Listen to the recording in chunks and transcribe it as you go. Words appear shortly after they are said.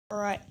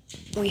Alright,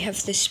 we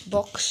have this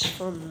box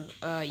from,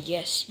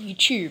 yes,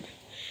 YouTube.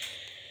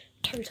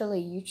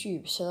 Totally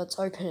YouTube, so let's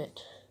open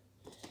it.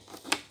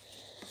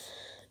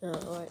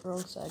 Oh, wait,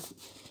 wrong side.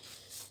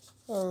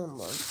 Oh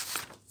my.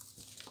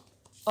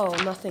 Oh,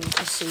 nothing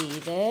to see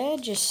there,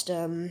 just,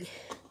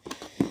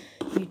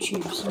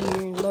 YouTube's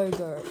new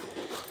logo.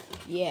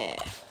 Yeah.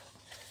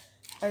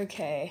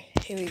 Okay,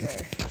 here we go.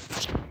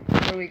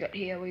 What do we got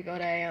here? We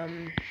got a,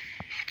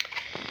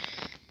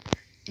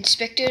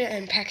 inspected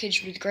and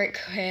packaged with great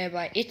care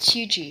by It's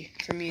Yuji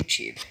from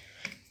YouTube.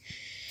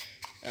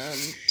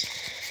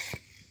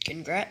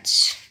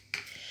 Congrats.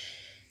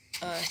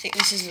 I think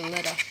this is a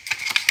letter.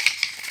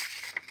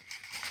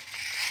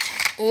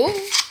 Oh,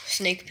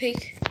 sneak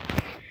peek.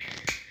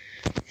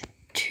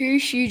 To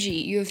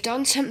Yuji, you have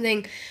done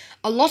something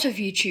a lot of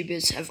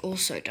YouTubers have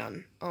also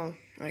done. Oh,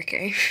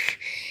 okay.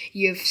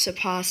 You've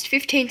surpassed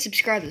 15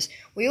 subscribers.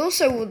 We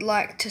also would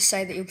like to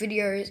say that your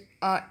videos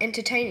are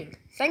entertaining.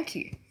 Thank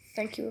you.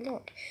 Thank you a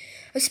lot.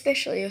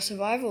 Especially your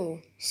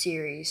survival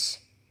series.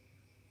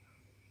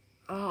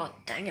 Oh,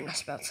 dang it, I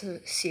spelled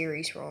the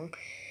series wrong.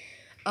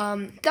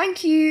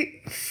 Thank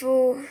you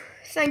from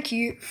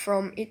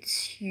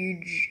It's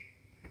Huge.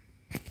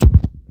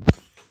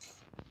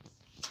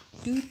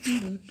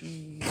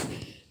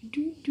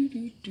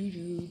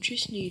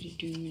 Just need to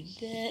do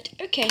that.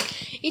 Okay,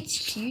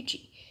 it's huge.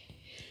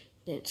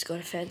 Then it's got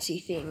a fancy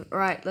thing.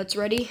 Right, let's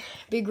ready.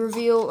 Big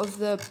reveal of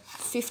the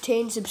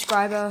 15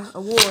 subscriber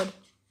award.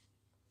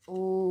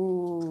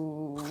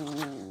 Ooh.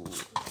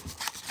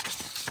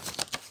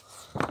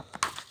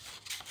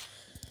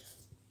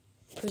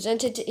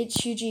 Presented to It's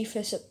Yuji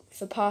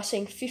for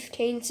passing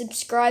 15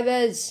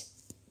 subscribers.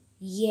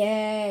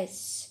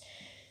 Yes.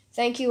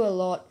 Thank you a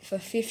lot for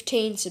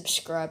 15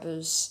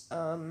 subscribers.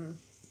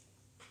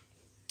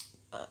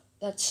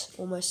 That's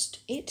almost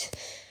it.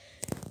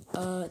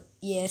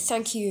 Yeah,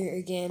 thank you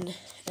again.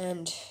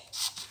 And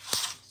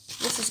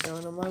this is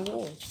going on my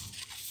wall.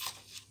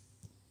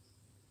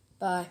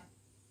 Bye.